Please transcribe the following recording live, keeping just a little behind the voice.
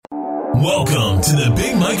Welcome to the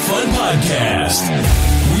Big Mike Fun Podcast,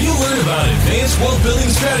 where you learn about advanced wealth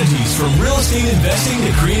building strategies from real estate investing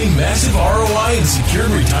to creating massive ROI and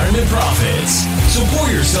secured retirement profits. So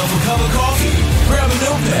pour yourself a cup of coffee, grab a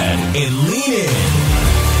notepad, and lean in.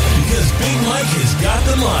 Because Big Mike has got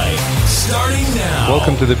the mic, starting now.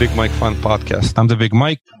 Welcome to the Big Mike Fun Podcast. I'm the Big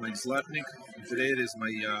Mike. Mike Zlatnik. Today it is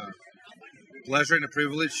my pleasure and a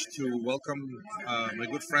privilege to welcome my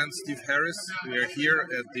good friend Steve Harris. We are here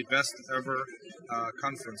at the Best Ever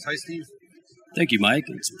conference. Hi, Steve. Thank you, Mike.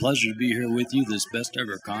 It's a pleasure to be here with you. This Best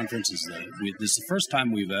Ever conference this is the first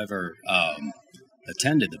time we've ever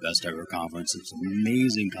attended the Best Ever conference. It's an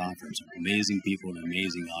amazing conference, amazing people, an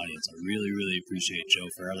amazing audience. I really appreciate Joe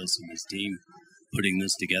Fairless and his team putting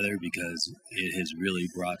this together because it has really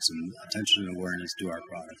brought some attention and awareness to our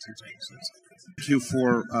products and services. Thank you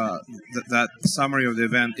for that summary of the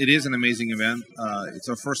event. It is an amazing event. It's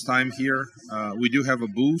our first time here. We do have a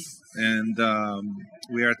booth, and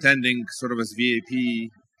we are attending sort of as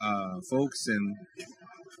VIP folks, and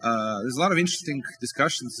there's a lot of interesting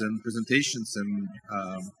discussions and presentations, and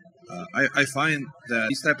I find that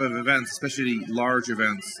these type of events, especially large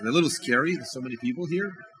events, they're a little scary. There's so many people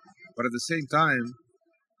here, but at the same time,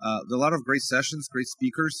 there are a lot of great sessions, great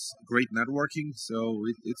speakers, great networking. So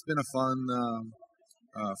it's been a fun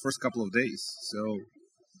first couple of days. So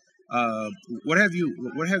what have you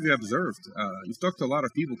observed? You've talked to a lot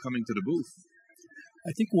of people coming to the booth.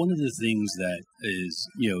 I think one of the things that is,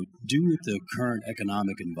 due with the current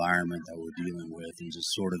economic environment that we're dealing with and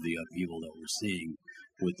just sort of the upheaval that we're seeing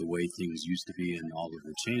with the way things used to be and all of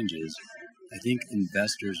the changes, I think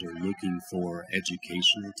investors are looking for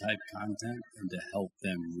educational type content and to help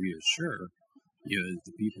them reassure,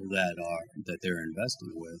 the people that they're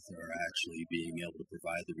investing with are actually being able to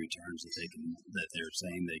provide the returns that they're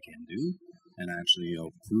saying they can do, and actually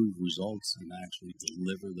prove results and actually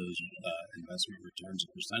deliver those investment returns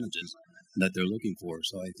and percentages that they're looking for.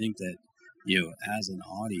 So I think that as an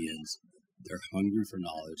audience, they're hungry for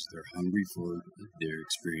knowledge, they're hungry for their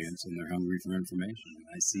experience, and they're hungry for information.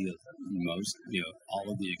 And I see all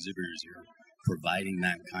of the exhibitors here providing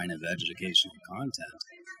that kind of educational content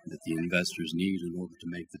that the investors need in order to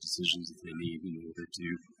make the decisions that they need in order to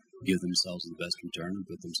give themselves the best return and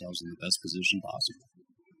put themselves in the best position possible.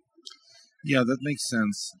 Yeah, that makes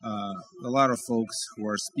sense. A lot of folks who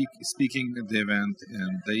are speaking at the event,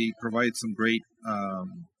 and they provide some great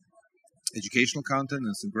educational content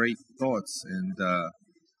and some great thoughts. And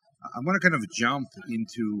I'm going to kind of jump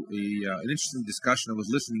into an interesting discussion I was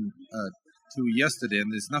listening to yesterday,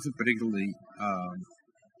 and there's nothing particularly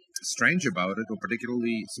strange about it or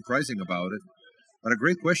particularly surprising about it, but a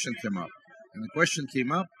great question came up. And the question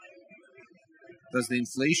came up, does the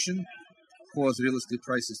inflation cause real estate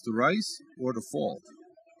prices to rise or to fall?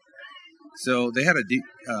 So they had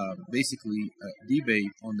basically a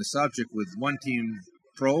debate on the subject with one team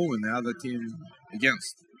pro and the other team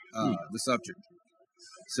against the subject.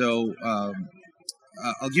 So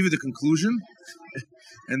I'll give you the conclusion,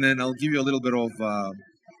 and then I'll give you a little bit of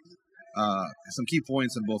some key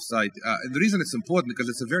points on both sides. And the reason it's important because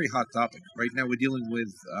it's a very hot topic. Right now we're dealing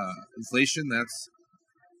with inflation that's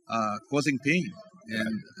causing pain.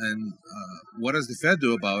 And what does the Fed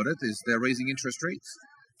do about it is they're raising interest rates.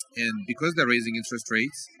 And because they're raising interest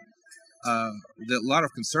rates, there are a lot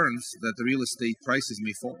of concerns that the real estate prices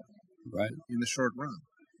may fall in the short run.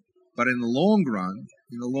 But in the long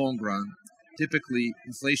run, typically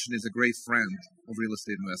inflation is a great friend of real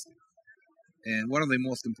estate investing. And one of the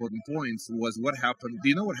most important points was what happened. Do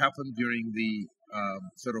you know what happened during the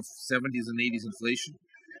sort of 70s and 80s inflation?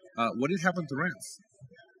 What did happen to rents?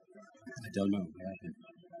 I don't know.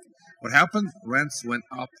 What happened? Rents went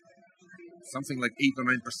up something like 8 or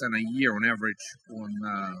 9% a year on average on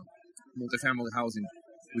multifamily housing,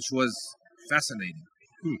 which was fascinating.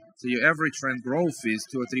 So your average rent growth is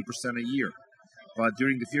 2 or 3% a year. But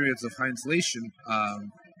during the periods of high inflation,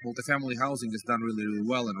 multifamily housing has done really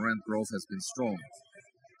well, and rent growth has been strong.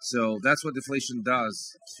 So that's what deflation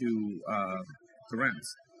does to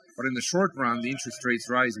rents. But in the short run, the interest rates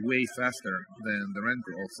rise way faster than the rent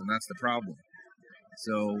growth, and that's the problem.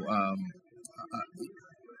 So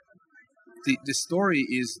the story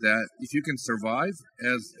is that if you can survive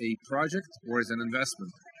as a project or as an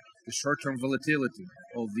investment, the short-term volatility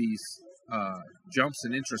of these jumps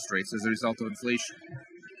in interest rates as a result of inflation,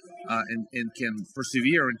 and can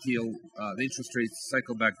persevere until the interest rates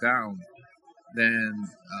cycle back down, then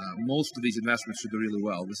most of these investments should do really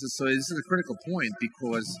well. This is a critical point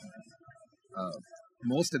because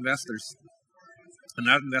most investors are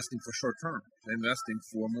not investing for short term; they're investing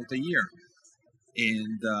for multi-year,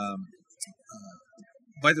 and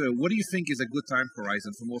By the way, what do you think is a good time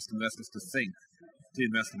horizon for most investors to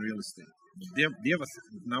invest in real estate? Do you have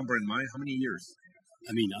a number in mind? How many years?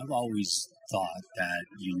 I mean, I've always thought that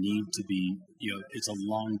you need to be, it's a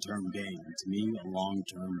long-term game. To me, a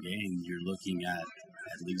long-term game, you're looking at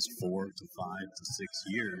least 4 to 5 to 6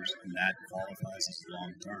 years, and that qualifies as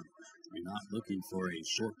long-term. You're not looking for a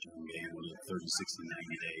short-term game with a 30, 60,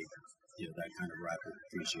 90-day, that kind of rapid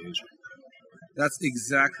appreciation. That's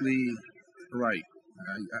exactly right.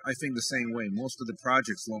 I think the same way. Most of the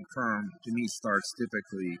projects long-term, to me, starts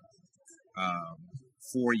typically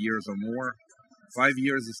 4 years or more. 5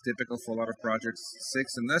 years is typical for a lot of projects.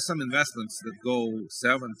 6, and there's some investments that go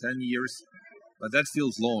 7, 10 years, but that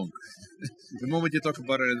feels long. The moment you talk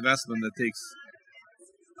about an investment that takes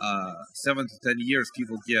 7 to 10 years,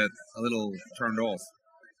 people get a little turned off.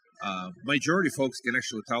 Majority of folks can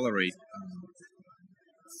actually tolerate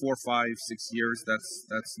 4, 5, 6 years.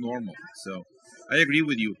 That's normal. So I agree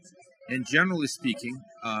with you. And generally speaking,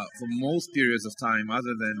 for most periods of time,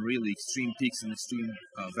 other than really extreme peaks and extreme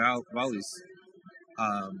valleys,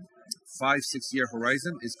 5, 6 year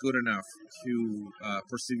horizon is good enough to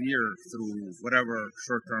persevere through whatever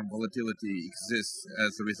short-term volatility exists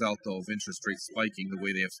as a result of interest rates spiking the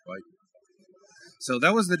way they have spiked. So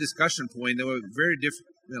that was the discussion point. There were very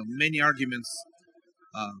different, many arguments,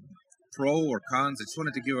 pro or cons. I just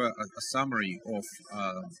wanted to give a summary of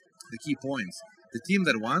the key points. The team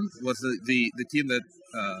that won was the team that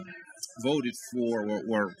voted for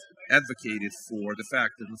or advocated for the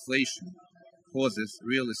fact that inflation causes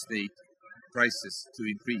real estate prices to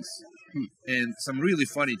increase. And some really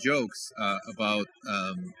funny jokes about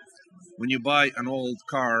when you buy an old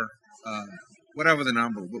car, whatever the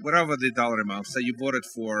number, whatever the dollar amount, say you bought it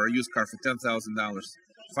for a used car for $10,000.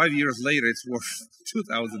 5 years later, it's worth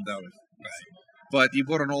 $2,000. Right. But you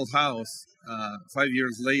bought an old house 5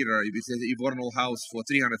 years later. You bought an old house for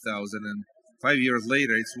 $300,000, and 5 years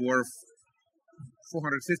later, it's worth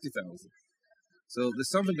 $450,000. So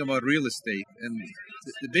there's something about real estate, and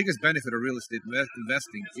the biggest benefit of real estate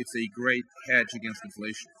investing, it's a great hedge against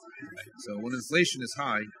inflation. Right? So when inflation is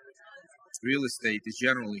high, real estate is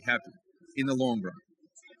generally happy in the long run.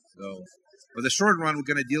 So for the short run, we're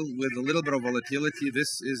going to deal with a little bit of volatility.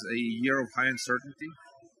 This is a year of high uncertainty,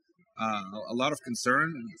 a lot of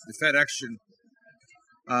concern. The Fed action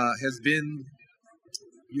has been,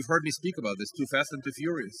 you've heard me speak about this, too fast and too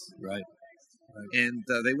furious. Right. And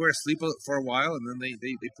they were asleep for a while, and then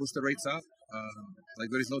they pushed the rates up like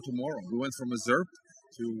there is no tomorrow. We went from a ZERP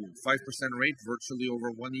to 5% rate virtually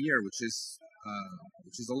over 1 year, which is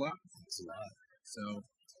a lot. It's a lot. So,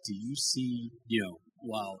 do you see,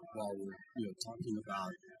 while we're talking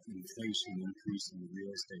about inflation increasing the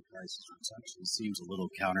real estate prices, which actually seems a little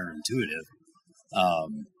counterintuitive,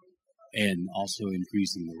 and also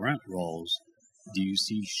increasing the rent rolls, do you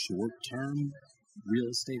see short-term real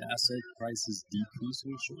estate asset prices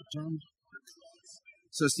decreasing short term?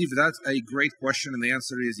 So, Steve, that's a great question, and the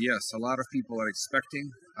answer is yes. A lot of people are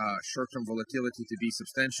expecting short-term volatility to be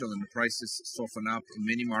substantial and the prices soften up in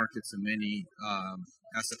many markets and many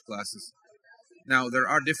asset classes. Now, there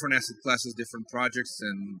are different asset classes, different projects,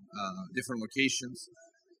 and different locations,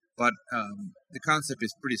 but the concept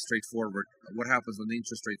is pretty straightforward. What happens when the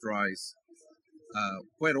interest rate rise?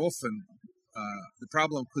 Quite often, the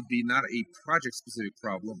problem could be not a project-specific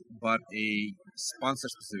problem, but a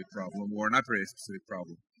sponsor-specific problem or an operator-specific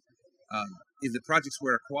problem. If the projects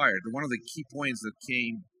were acquired, one of the key points that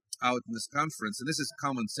came out in this conference, and this is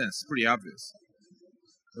common sense, pretty obvious,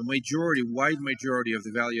 the wide majority of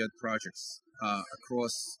the value-add projects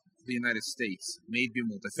across the United States, may be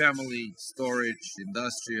multifamily, storage,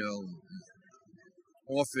 industrial,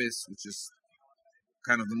 office, which is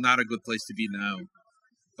kind of not a good place to be now.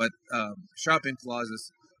 But shopping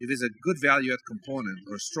plazas, if there's a good value-add component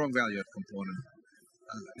or a strong value-add component,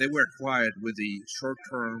 they were acquired with the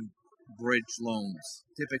short-term bridge loans,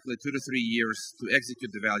 typically 2 to 3 years to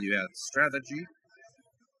execute the value-add strategy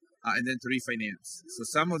and then to refinance. So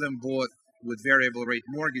some of them bought with variable rate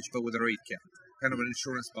mortgage, but with a rate cap, kind of an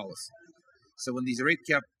insurance policy. So when these rate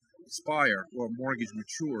cap expire or mortgage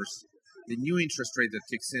matures, the new interest rate that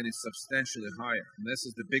kicks in is substantially higher. And this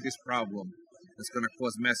is the biggest problem that's going to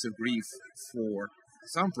cause massive grief for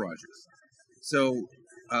some projects. So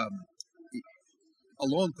a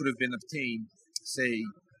loan could have been obtained, say,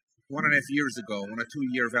 1.5 years ago on a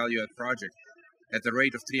 2-year value-add project at the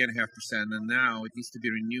rate of 3.5%, and now it needs to be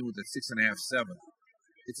renewed at 6.5%, 7%.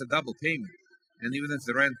 It's a double payment. And even if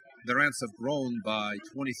the rents have grown by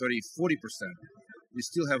 20, 30, 40%, we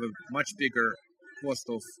still have a much bigger cost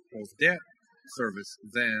of debt service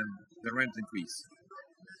than the rent increase.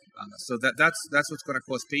 So that's what's going to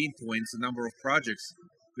cause pain points. A number of projects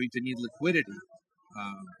going to need liquidity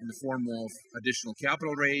in the form of additional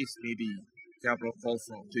capital raise, maybe capital call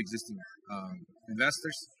to existing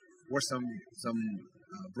investors, or some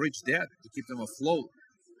bridge debt to keep them afloat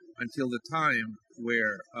until the time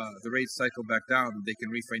where the rates cycle back down and they can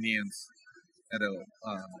refinance at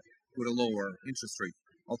with a lower interest rate.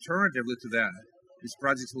 Alternatively to that, these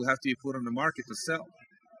projects will have to be put on the market to sell.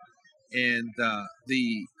 And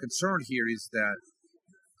the concern here is that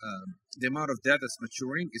the amount of debt that's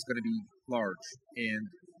maturing is going to be large. And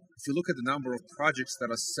if you look at the number of projects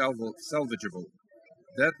that are salvageable,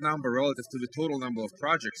 that number relative to the total number of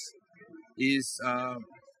projects is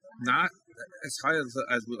not as high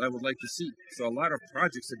as I would like to see. So a lot of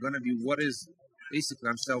projects are going to be what is basically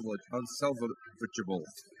unsalvageable. Unsalvageable.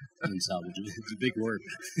 It's a big word.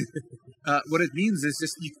 What it means is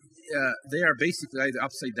just they are basically either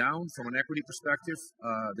upside down from an equity perspective.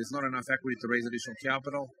 There's not enough equity to raise additional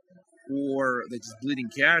capital, or they're just bleeding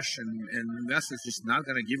cash, and investors just not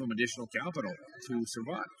going to give them additional capital to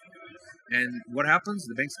survive. And what happens?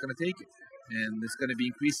 The bank's going to take it, and there's going to be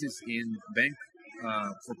increases in bank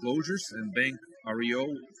foreclosures and bank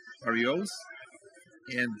REOs,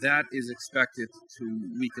 and that is expected to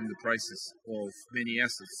weaken the prices of many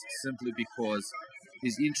assets simply because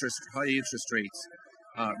these high interest rates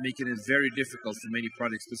making it very difficult for many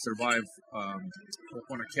projects to survive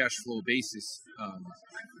on a cash flow basis.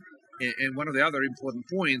 And one of the other important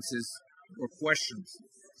points or questions: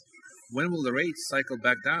 when will the rates cycle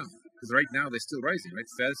back down? Because right now they're still rising, right?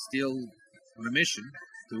 Fed's still on a mission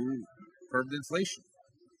to curb the inflation,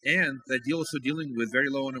 and they're also dealing with very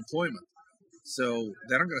low unemployment. So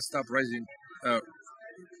they're not going to stop rising.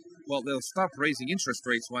 They'll stop raising interest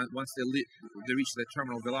rates once they reach their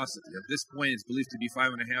terminal velocity. At this point, it's believed to be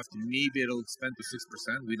 5.5%, to maybe it'll expand to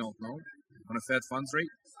 6%. We don't know on a Fed funds rate,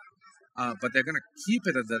 but they're going to keep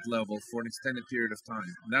it at that level for an extended period of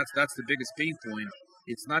time. And that's the biggest pain point.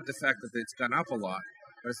 It's not the fact that it's gone up a lot,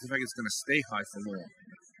 but it's the fact it's going to stay high for long.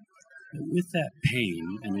 With that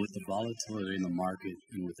pain and with the volatility in the market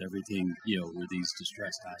and with everything, where these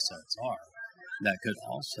distressed assets are, that could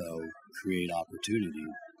also create opportunity,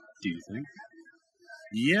 do you think?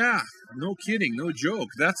 Yeah, no kidding, no joke.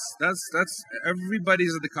 That's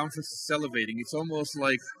everybody's at the conference salivating. It's almost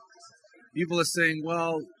like people are saying,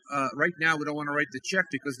 well, right now we don't want to write the check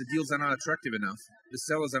because the deals are not attractive enough. The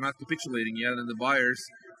sellers are not capitulating yet, and the buyers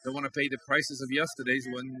don't want to pay the prices of yesterday's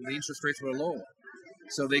when the interest rates were low.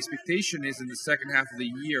 So the expectation is in the second half of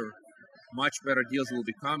the year, much better deals will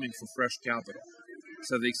be coming for fresh capital.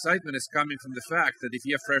 So the excitement is coming from the fact that if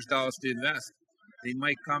you have fresh dollars to invest, they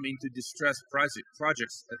might come into distressed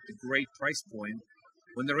projects at a great price point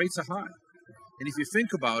when the rates are high. And if you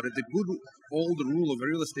think about it, the good old rule of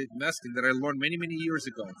real estate investing that I learned many, many years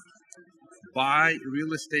ago: buy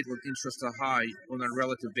real estate when interests are high on a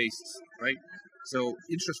relative basis, right? So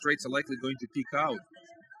interest rates are likely going to peak out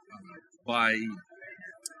by,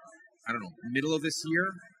 middle of this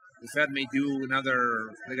year. The Fed may do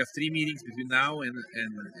they got 3 meetings between now and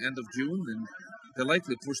end of June, and they're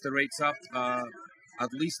likely to push the rates up at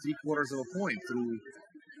least 0.75 of a point through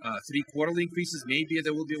 3 quarterly increases. Maybe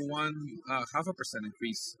there will be 0.5%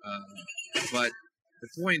 increase. But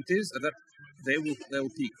the point is that they will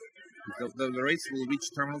peak. The rates will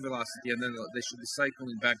reach terminal velocity, and then they should be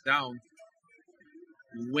cycling back down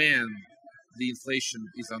when the inflation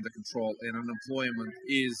is under control and unemployment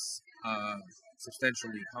is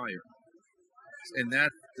substantially higher. And that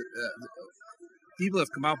people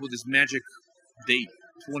have come up with this magic date,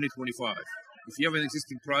 2025. If you have an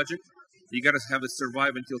existing project, you got to have it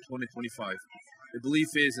survive until 2025. The belief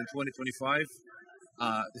is in 2025,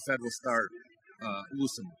 the Fed will start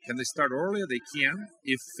loosening. Can they start earlier? They can,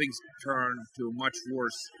 if things turn to much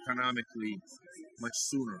worse economically much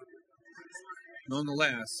sooner.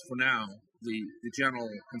 Nonetheless, for now, the general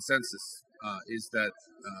consensus is that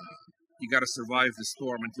you got to survive the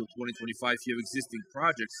storm until 2025 if you have existing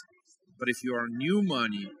projects. But if you are new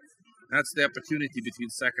money, that's the opportunity between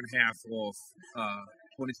second half of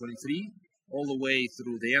 2023 all the way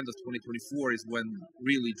through the end of 2024 is when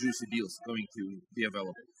really juicy deals are going to be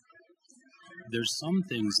available. There's some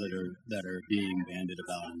things that are being bandied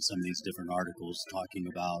about in some of these different articles talking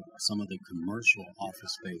about some of the commercial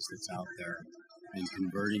office space that's out there and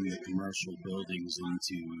converting the commercial buildings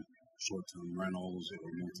into short-term rentals or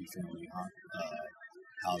multifamily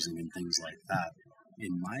housing and things like that.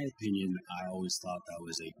 In my opinion, I always thought that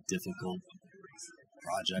was a difficult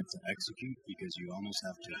project to execute because you almost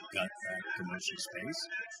have to gut that commercial space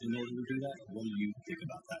in order to do that. What do you think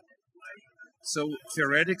about that? So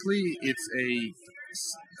theoretically, it's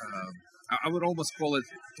I would almost call it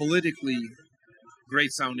politically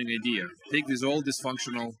great sounding idea. Take these old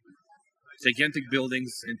dysfunctional, gigantic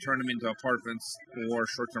buildings and turn them into apartments or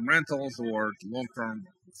short-term rentals or long-term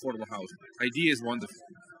affordable housing. Idea is wonderful.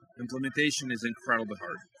 Implementation is incredibly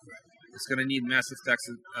hard. It's going to need massive tax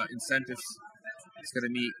incentives. It's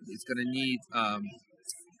going to need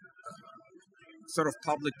sort of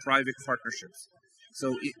public-private partnerships.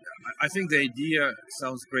 So I think the idea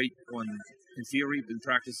sounds great in theory, but in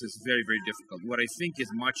practice is very, very difficult. What I think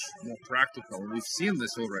is much more practical, and we've seen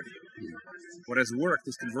this already, what has worked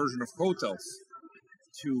is conversion of hotels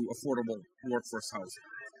to affordable workforce housing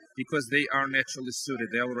because they are naturally suited.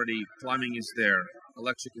 Plumbing is there,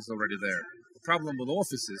 electric is already there. The problem with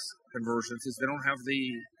offices conversions is they don't have the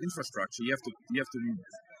infrastructure. You have to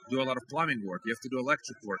do a lot of plumbing work. You have to do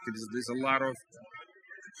electric work. There's a lot of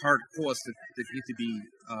hard costs that need to be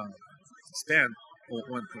spent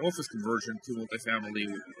on office conversion to multifamily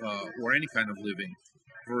or any kind of living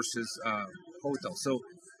versus hotel. So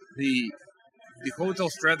the hotel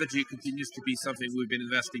strategy continues to be something we've been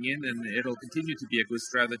investing in, and it'll continue to be a good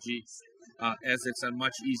strategy as it's a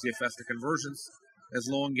much easier, faster conversions as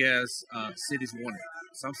long as cities want it.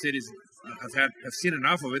 Some cities have seen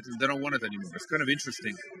enough of it and they don't want it anymore. It's kind of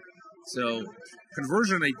interesting. So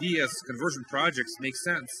conversion ideas, conversion projects make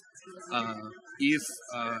sense if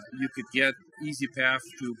you could get easy path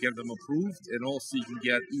to get them approved, and also you can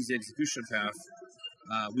get easy execution path.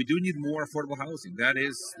 We do need more affordable housing.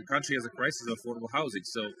 The country has a crisis of affordable housing.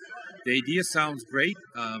 So the idea sounds great.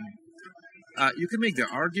 You can make the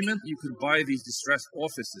argument you could buy these distressed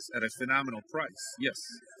offices at a phenomenal price. Yes,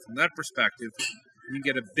 from that perspective, you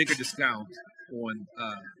can get a bigger discount on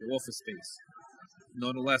the office space.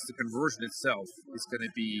 Nonetheless, the conversion itself is going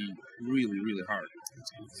to be really, really hard.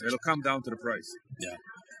 So it'll come down to the price. Yeah,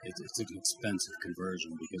 it's an expensive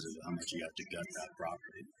conversion because of how much you have to gut that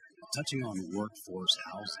property. Touching on workforce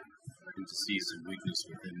housing, and to see some weakness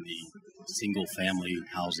within the single-family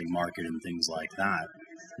housing market and things like that,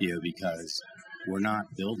 because we're not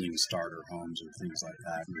building starter homes or things like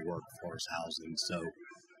that in workforce housing. So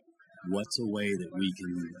what's a way that we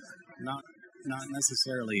can not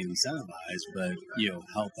necessarily incentivize, but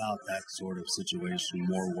help out that sort of situation,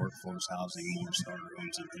 more workforce housing, more starter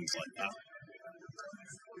homes and things like that?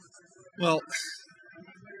 Well,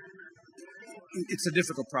 it's a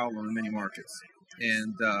difficult problem in many markets,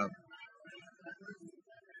 and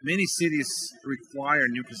many cities require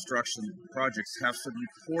new construction projects have certain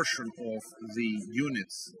portion of the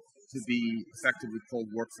units to be effectively called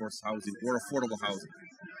workforce housing or affordable housing.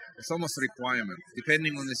 It's almost a requirement.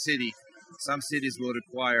 Depending on the city, some cities will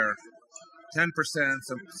require 10%,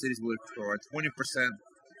 some cities will require 20%.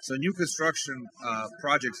 So new construction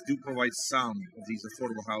projects do provide some of these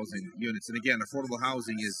affordable housing units. And again, affordable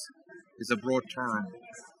housing is a broad term,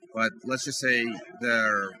 but let's just say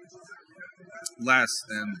they're less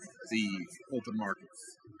than the open market.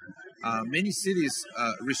 Many cities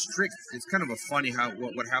restrict. It's kind of a funny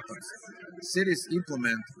what happens. Cities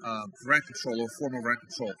implement rent control or form of rent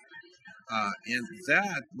control, and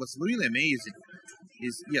what's really amazing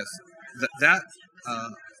is that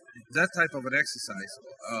type of an exercise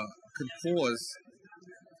can cause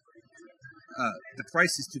the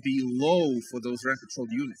prices to be low for those rent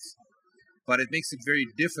controlled units, but it makes it very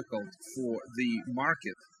difficult for the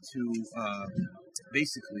market to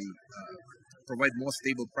basically provide more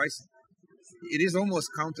stable pricing. It is almost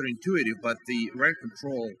counterintuitive, but the rent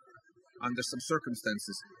control under some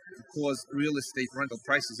circumstances could cause real estate rental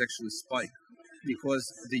prices actually spike because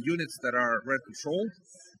the units that are rent controlled,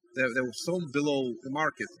 they're so below the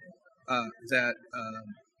market that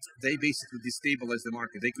they basically destabilize the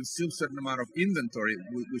market. They consume a certain amount of inventory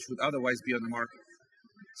which would otherwise be on the market.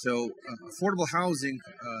 So affordable housing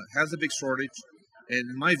has a big shortage.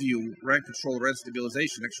 And in my view, rent control, rent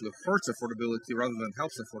stabilization actually hurts affordability rather than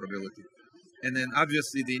helps affordability. And then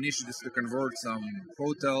obviously the initiatives to convert some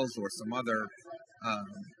hotels or some other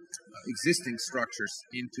existing structures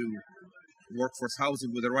into workforce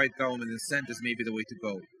housing with the right government incentives may be the way to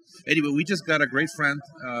go. Anyway, we just got a great friend.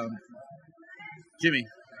 Jimmy,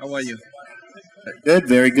 how are you? Good,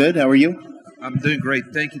 very good. How are you? I'm doing great.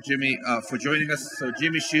 Thank you, Jimmy, for joining us. So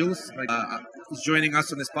Jimmy Sheils is joining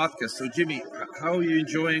us on this podcast. So Jimmy, how are you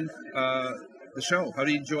enjoying the show? How are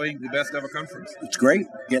you enjoying the Best Ever Conference? It's great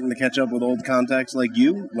getting to catch up with old contacts like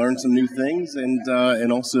you, learn some new things,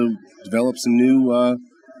 and also develop some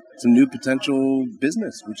new potential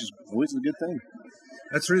business, which is always a good thing.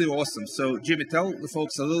 That's really awesome. So Jimmy, tell the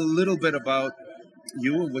folks a little bit about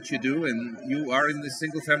you and what you do, and you are in the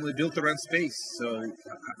single-family built-to-rent space. So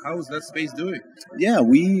how is that space doing? Yeah,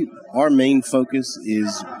 our main focus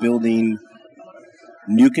is building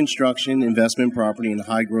new construction, investment property in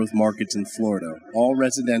high growth markets in Florida, all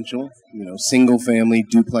residential, single family,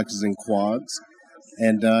 duplexes and quads.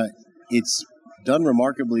 And it's done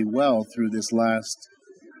remarkably well through this last,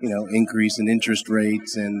 increase in interest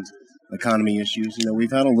rates and economy issues.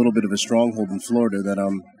 We've had a little bit of a stronghold in Florida that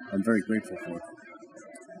I'm very grateful for.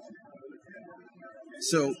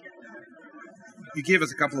 So you gave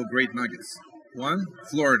us a couple of great nuggets. One,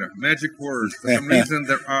 Florida, magic word. For some reason,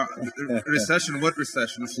 there are recession. What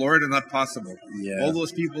recession? Florida, not possible. Yeah. All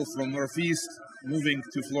those people from Northeast moving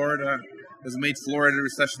to Florida has made Florida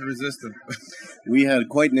recession resistant. We had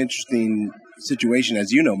quite an interesting situation,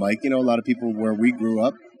 as you know, Mike. A lot of people where we grew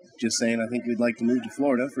up just saying, I think we'd like to move to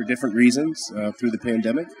Florida for different reasons through the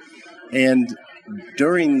pandemic. And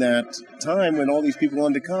during that time when all these people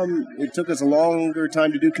wanted to come, it took us a longer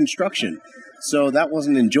time to do construction. So that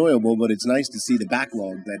wasn't enjoyable, but it's nice to see the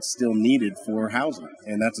backlog that's still needed for housing.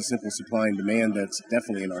 And that's a simple supply and demand that's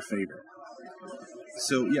definitely in our favor.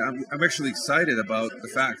 So, yeah, I'm actually excited about the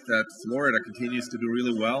fact that Florida continues to do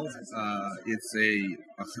really well. It's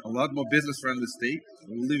a lot more business-friendly state,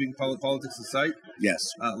 leaving politics aside. Yes.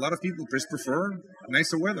 A lot of people just prefer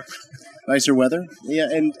nicer weather. Nicer weather? Yeah,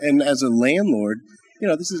 and as a landlord,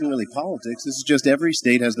 this isn't really politics. This is just every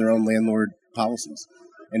state has their own landlord policies.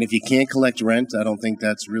 And if you can't collect rent, I don't think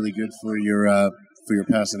that's really good for your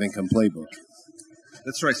passive income playbook.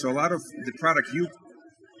 That's right. So a lot of the product you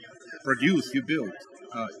produce, you build,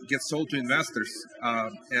 gets sold to investors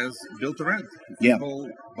as build to rent. People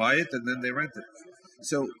buy it and then they rent it.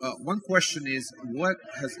 So one question is, what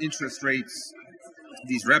has interest rates,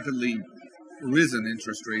 these rapidly risen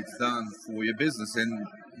interest rates, done for your business? And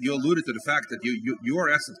you alluded to the fact that your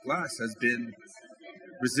asset class has been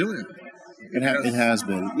resilient. It has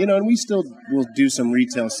been. And we still will do some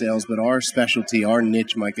retail sales, but our specialty, our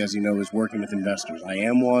niche, Mike, as you know, is working with investors. I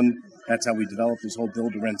am one. That's how we developed this whole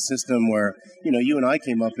build-to-rent system where, you and I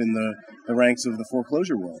came up in the ranks of the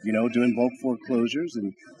foreclosure world, doing bulk foreclosures.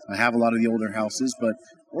 And I have a lot of the older houses, but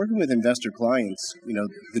working with investor clients,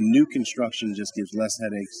 the new construction just gives less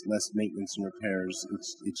headaches, less maintenance and repairs.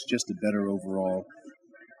 It's just a better overall,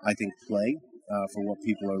 I think, play for what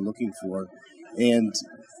people are looking for. And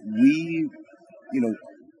we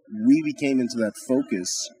became into that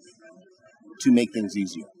focus to make things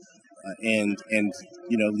easier. And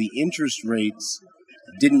the interest rates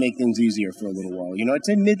didn't make things easier for a little while. I'd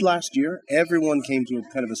say mid last year, everyone came to a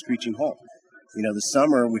kind of a screeching halt. The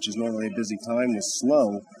summer, which is normally a busy time, was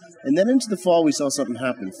slow. And then into the fall, we saw something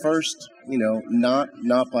happen. First,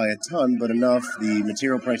 not by a ton, but enough. The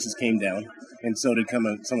material prices came down, and so did some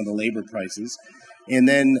of the labor prices. And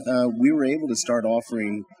then we were able to start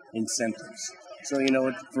offering incentives. So,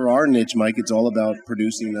 for our niche, Mike, it's all about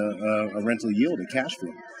producing a rental yield, a cash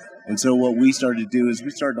flow. And so what we started to do is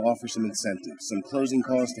we started to offer some incentives, some closing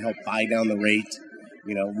costs to help buy down the rate.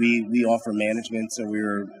 We offer management, so we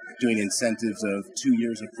were doing incentives of 2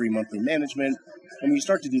 years of free monthly management. And when you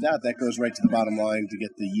start to do that, that goes right to the bottom line to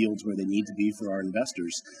get the yields where they need to be for our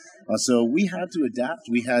investors. So we had to adapt.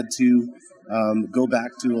 We had to go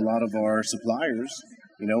back to a lot of our suppliers,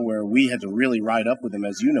 where we had to really ride up with them.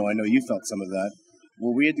 As you know, I know you felt some of that.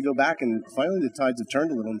 Well, we had to go back, and finally the tides have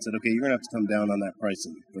turned a little and said, okay, you're going to have to come down on that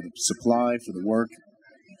pricing for the supply, for the work,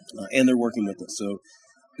 and they're working with us. So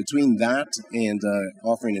between that and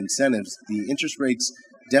offering incentives, the interest rates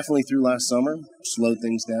definitely through last summer slowed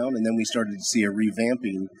things down, and then we started to see a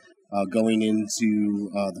revamping going into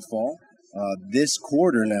the fall. This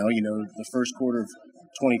quarter now, the first quarter of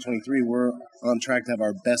 2023, we're on track to have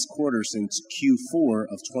our best quarter since Q4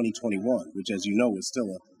 of 2021, which, as you know, was still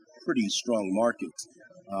a pretty strong market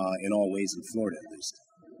in all ways in Florida, at least.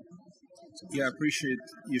 Yeah, I appreciate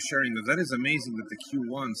you sharing that. That is amazing that the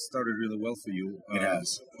Q1 started really well for you. It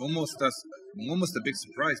has. Almost a big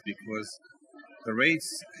surprise because the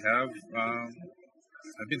rates have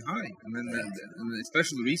been high, and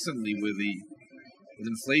especially recently with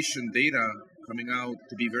inflation data coming out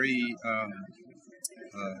to be very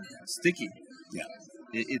sticky. Yeah,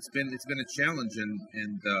 it's been a challenge,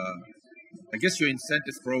 and I guess your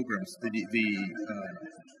incentive programs,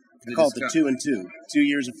 they call it the 2 and 2. 2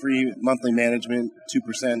 years of free monthly management,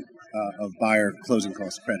 2% of buyer closing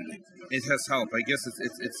costs credited. It has helped. I guess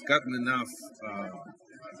it's gotten enough.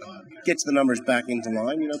 Gets the numbers back into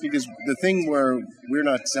line, because the thing where we're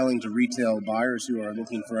not selling to retail buyers who are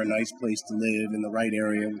looking for a nice place to live in the right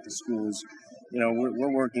area with the schools.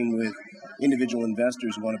 We're working with individual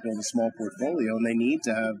investors who want to build a small portfolio, and they need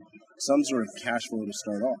to have some sort of cash flow to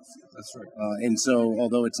start off. That's right. And so,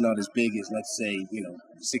 although it's not as big as, let's say,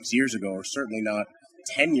 6 years ago, or certainly not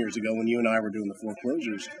 10 years ago when you and I were doing the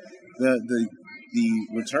foreclosures, the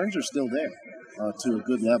returns are still there. to a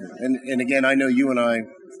good level. And again, I know you and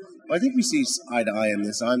I think we see eye to eye on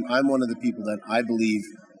this. I'm one of the people that I believe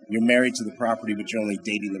you're married to the property, but you're only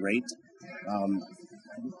dating the rate.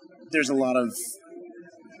 There's a lot of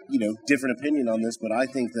different opinion on this, but I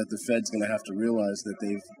think that the Fed's going to have to realize that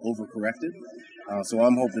they've overcorrected. So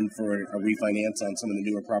I'm hoping for a refinance on some of the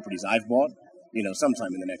newer properties I've bought,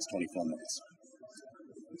 sometime in the next 24 months.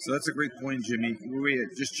 So that's a great point, Jimmy. We were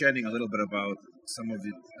just chatting a little bit about some of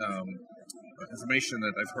the information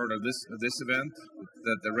that I've heard of this event,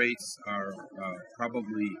 that the rates are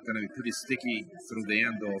probably going to be pretty sticky through the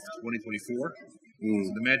end of 2024. So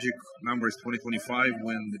the magic number is 2025,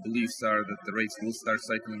 when the beliefs are that the rates will start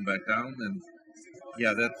cycling back down. And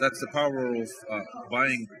yeah, that's the power of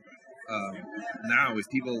buying now. If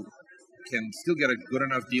people can still get a good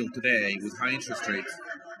enough deal today with high interest rates,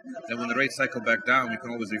 then when the rates cycle back down, you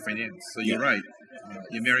can always refinance. So you're right.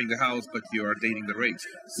 You're marrying the house, but you are dating the rate.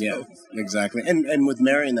 So. Yeah, exactly. And with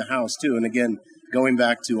marrying the house too. And again, going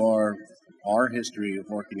back to our history of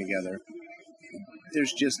working together,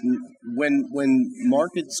 there's just when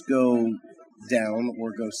markets go down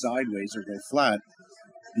or go sideways or go flat,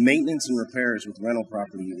 maintenance and repairs with rental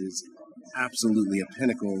property is absolutely a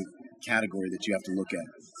pinnacle category that you have to look at.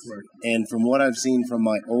 Right. And from what I've seen from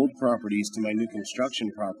my old properties to my new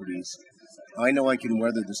construction properties, I know I can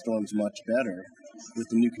weather the storms much better with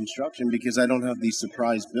the new construction because I don't have these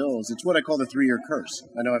surprise bills. It's what I call the 3-year curse.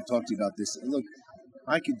 I know I've talked to you about this. Look,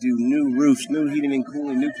 I could do new roofs, new heating and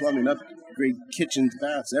cooling, new plumbing, upgrade kitchens,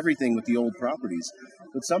 baths, everything with the old properties.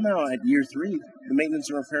 But somehow at year 3, the maintenance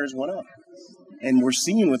and repairs went up. And we're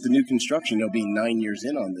seeing with the new construction, being 9 years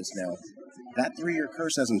in on this now, that 3-year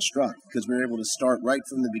curse hasn't struck because we were able to start right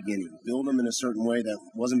from the beginning, build them in a certain way that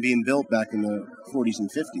wasn't being built back in the 40s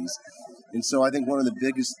and 50s. And so I think one of the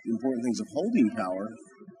biggest important things of holding power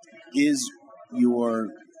is your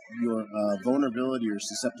vulnerability or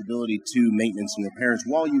susceptibility to maintenance and repairs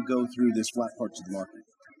while you go through this flat parts of the market.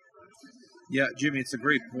 Yeah, Jimmy, it's a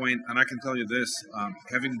great point, and I can tell you this,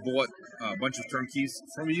 having bought a bunch of turnkeys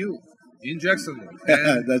from you in Jacksonville.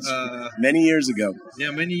 And, that's many years ago.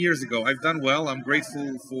 Yeah, many years ago. I've done well. I'm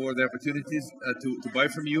grateful for the opportunities to buy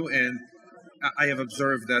from you, and I have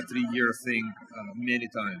observed that 3-year thing many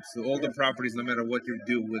times. So all the properties, no matter what you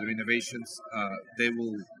do with renovations, they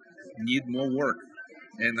will need more work.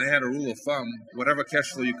 And I had a rule of thumb, whatever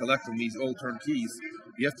cash flow you collect from these old turnkeys,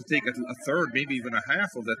 you have to take a third, maybe even a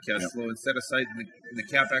half of that cash flow and set aside in the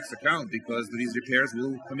CapEx account because these repairs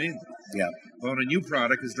will come in. Yeah. But on a new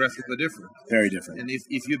product, it's drastically different. Very different. And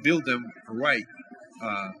if you build them right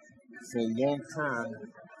for long-term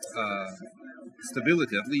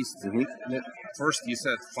stability, at least, first you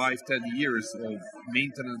said 5-10 years of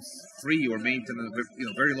maintenance-free or maintenance,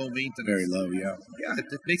 very low maintenance. Very low, yeah. Yeah,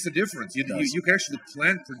 it makes a difference. You can actually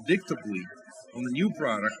plan predictably on the new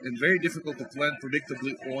product, and very difficult to plan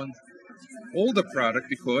predictably on older product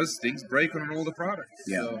because things break on an older product.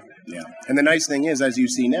 Yeah, so. Yeah. And the nice thing is, as you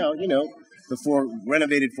see now, the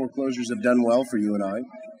renovated foreclosures have done well for you and I.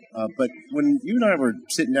 But when you and I were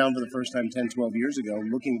sitting down for the first time 10, 12 years ago,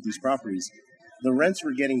 looking at these properties, the rents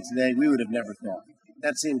we're getting today, we would have never thought.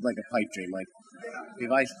 That seemed like a pipe dream. Like,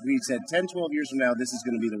 if we said 10, 12 years from now, this is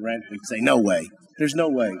going to be the rent, we'd say, no way. There's no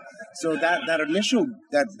way. So that initial,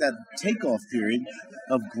 that takeoff period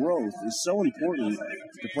of growth is so important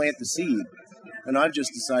to plant the seed. And I've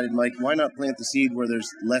just decided, Mike, why not plant the seed where there's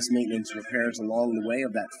less maintenance repairs along the way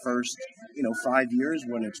of that first, 5 years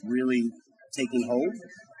when it's really taking hold.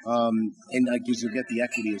 And because you'll get the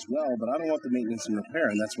equity as well, but I don't want the maintenance and repair,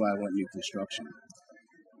 and that's why I want new construction.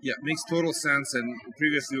 Yeah, it makes total sense. And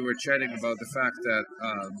previously we were chatting about the fact that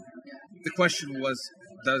the question was,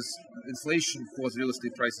 does inflation cause real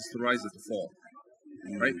estate prices to rise or to fall?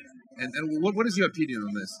 Right? And what is your opinion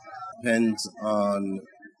on this? Depends on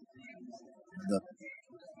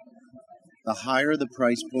the higher the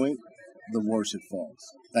price point, the worse it falls.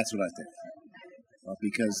 That's what I think.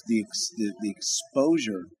 Because the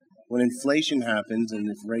exposure, when inflation happens and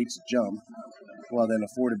if rates jump, well, then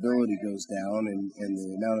affordability goes down and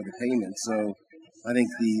the amount of the payment. So I think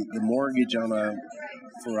the mortgage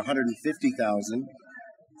for $150,000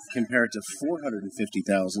 compared to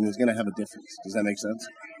 $450,000 is going to have a difference. Does that make sense?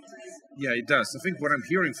 Yeah, it does. I think what I'm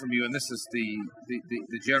hearing from you, and this is the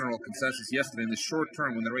general consensus yesterday, in the short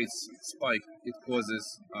term, when the rates spike, it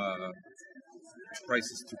causes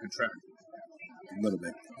prices to contract. A little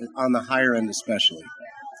bit. On the higher end especially.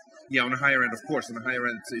 Yeah, on the higher end, of course. On the higher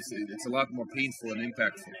end, it's a lot more painful and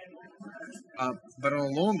impactful. But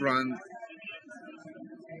on the long run,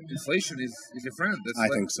 inflation is your friend. I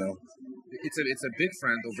think so. It's a big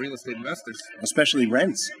friend of real estate investors. Especially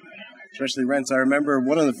rents. especially rents. I remember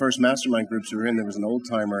one of the first mastermind groups we were in, there was an old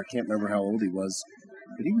timer. I can't remember how old he was,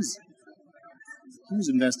 but he was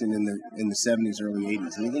investing in the 70s, early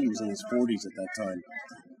 80s, and I think he was in his 40s at that time.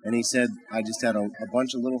 And he said, I just had a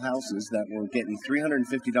bunch of little houses that were getting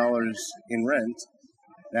 $350 in rent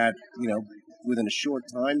that, within a short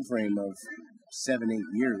time frame of 7-8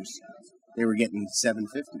 years, they were getting $750.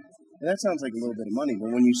 And that sounds like a little bit of money,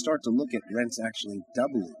 but when you start to look at rents actually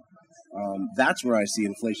doubling, that's where I see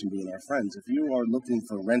inflation being our friends. If you are looking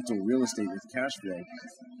for rental real estate with cash flow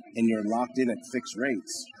and you're locked in at fixed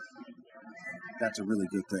rates, that's a really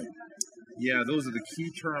good thing. Yeah, those are the key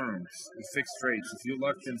terms, the fixed rates. If you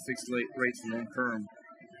locked in fixed rates long term,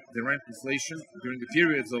 the rent inflation during the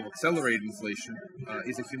periods of accelerated inflation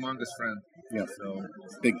is a humongous friend. Yeah, so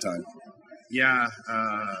big time. Yeah.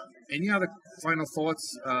 Any other final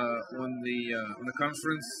thoughts on the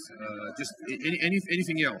conference? Just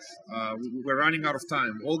anything else? We're running out of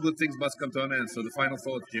time. All good things must come to an end. So the final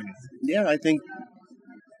thoughts, Jimmy. Yeah, I think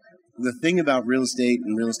the thing about real estate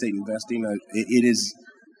and real estate investing,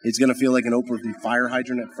 it's going to feel like an open fire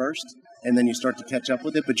hydrant at first, and then you start to catch up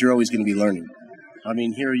with it, but you're always going to be learning. I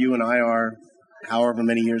mean, here you and I are, however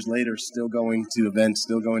many years later, still going to events,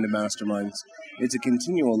 still going to masterminds. It's a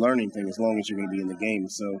continual learning thing as long as you're going to be in the game.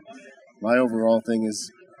 So my overall thing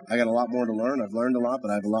is I got a lot more to learn. I've learned a lot, but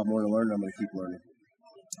I have a lot more to learn, and I'm going to keep learning.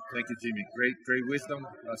 Thank you, Jimmy. Great wisdom.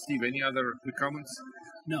 Steve, any other quick comments?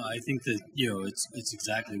 No, I think that, it's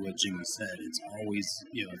exactly what Jimmy said. It's always,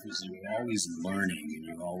 because you're always learning, and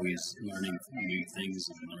you're always learning new things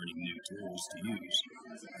and learning new tools to use.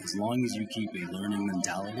 As long as you keep a learning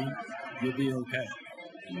mentality, you'll be okay.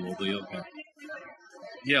 And we'll be okay.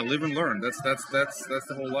 Yeah, live and learn. That's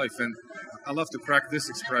the whole life. And I love to crack this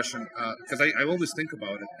expression because I always think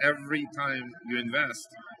about it. Every time you invest,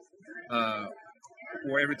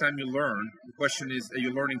 or every time you learn, the question is, are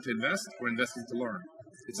you learning to invest or investing to learn?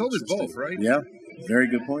 It's always both, right? Yeah, very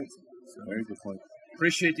good point. Very good point.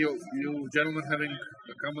 Appreciate you gentlemen having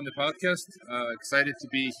come on the podcast. Excited to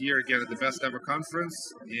be here again at the Best Ever Conference.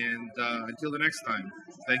 And until the next time,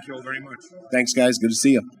 thank you all very much. Thanks, guys. Good to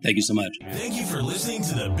see you. Thank you so much. Thank you for listening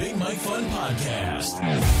to the Big Mike Fund Podcast.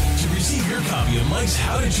 To receive your copy of Mike's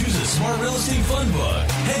How to Choose a Smart Real Estate Fund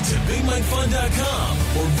book, head to BigMikeFund.com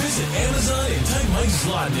or visit Amazon and type Mike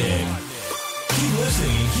Zlotnick. Keep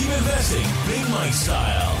listening and keep investing Big Mike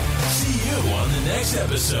style. See you on the next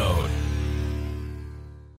episode.